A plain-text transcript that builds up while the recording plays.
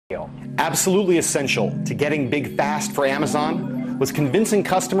Absolutely essential to getting big fast for Amazon was convincing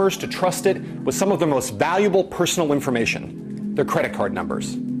customers to trust it with some of their most valuable personal information, their credit card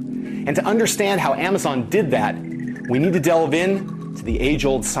numbers. And to understand how Amazon did that, we need to delve in to the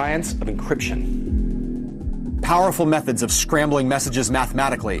age-old science of encryption. Powerful methods of scrambling messages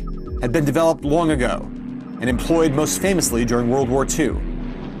mathematically had been developed long ago and employed most famously during World War II.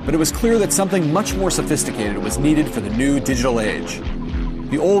 But it was clear that something much more sophisticated was needed for the new digital age.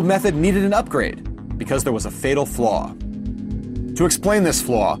 The old method needed an upgrade because there was a fatal flaw. To explain this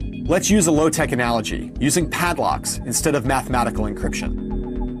flaw, let's use a low-tech analogy, using padlocks instead of mathematical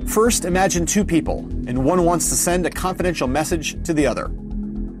encryption. First, imagine two people, and one wants to send a confidential message to the other.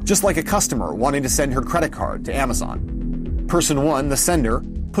 Just like a customer wanting to send her credit card to Amazon. Person one, the sender,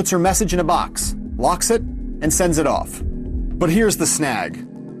 puts her message in a box, locks it, and sends it off. But here's the snag.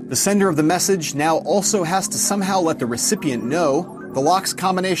 The sender of the message now also has to somehow let the recipient know the lock's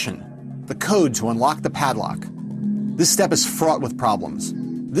combination, the code to unlock the padlock. This step is fraught with problems.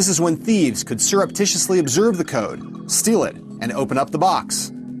 This is when thieves could surreptitiously observe the code, steal it, and open up the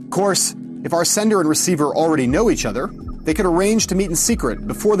box. Of course, if our sender and receiver already know each other, they could arrange to meet in secret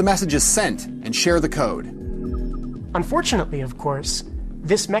before the message is sent and share the code. Unfortunately, of course,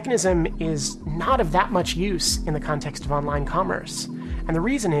 this mechanism is not of that much use in the context of online commerce. And the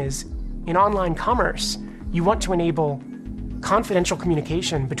reason is, in online commerce, you want to enable confidential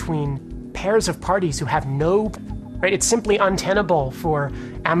communication between pairs of parties who have right? It's simply untenable for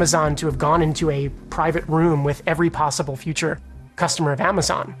Amazon to have gone into a private room with every possible future customer of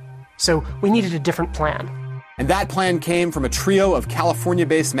Amazon. So we needed a different plan. And that plan came from a trio of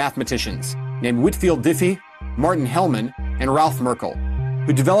California-based mathematicians named Whitfield Diffie, Martin Hellman, and Ralph Merkle,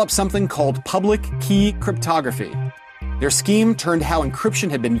 who developed something called public key cryptography. Their scheme turned how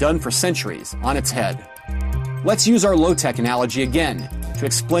encryption had been done for centuries on its head. Let's use our low-tech analogy again to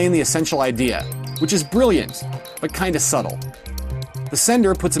explain the essential idea, which is brilliant, but kinda subtle. The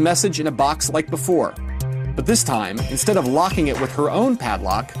sender puts a message in a box like before, but this time, instead of locking it with her own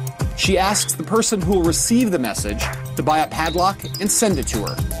padlock, she asks the person who will receive the message to buy a padlock and send it to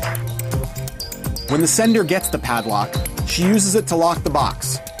her. When the sender gets the padlock, she uses it to lock the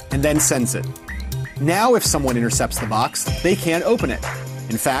box, and then sends it. Now if someone intercepts the box, they can't open it.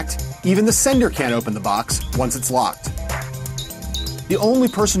 In fact, even the sender can't open the box once it's locked. The only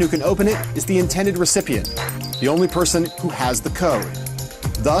person who can open it is the intended recipient, the only person who has the code.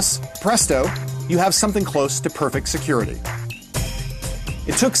 Thus, presto, you have something close to perfect security.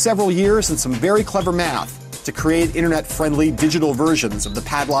 It took several years and some very clever math to create internet-friendly digital versions of the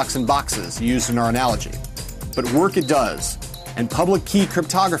padlocks and boxes used in our analogy. But work it does, and public key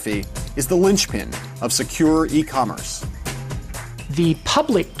cryptography is the linchpin of secure e-commerce. The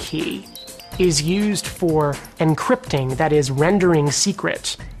public key is used for encrypting, that is, rendering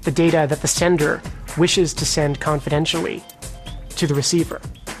secret the data that the sender wishes to send confidentially to the receiver.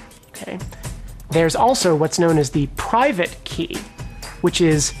 Okay. There's also what's known as the private key, which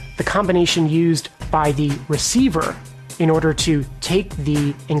is the combination used by the receiver in order to take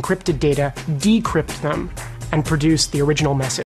the encrypted data, decrypt them, and produce the original message.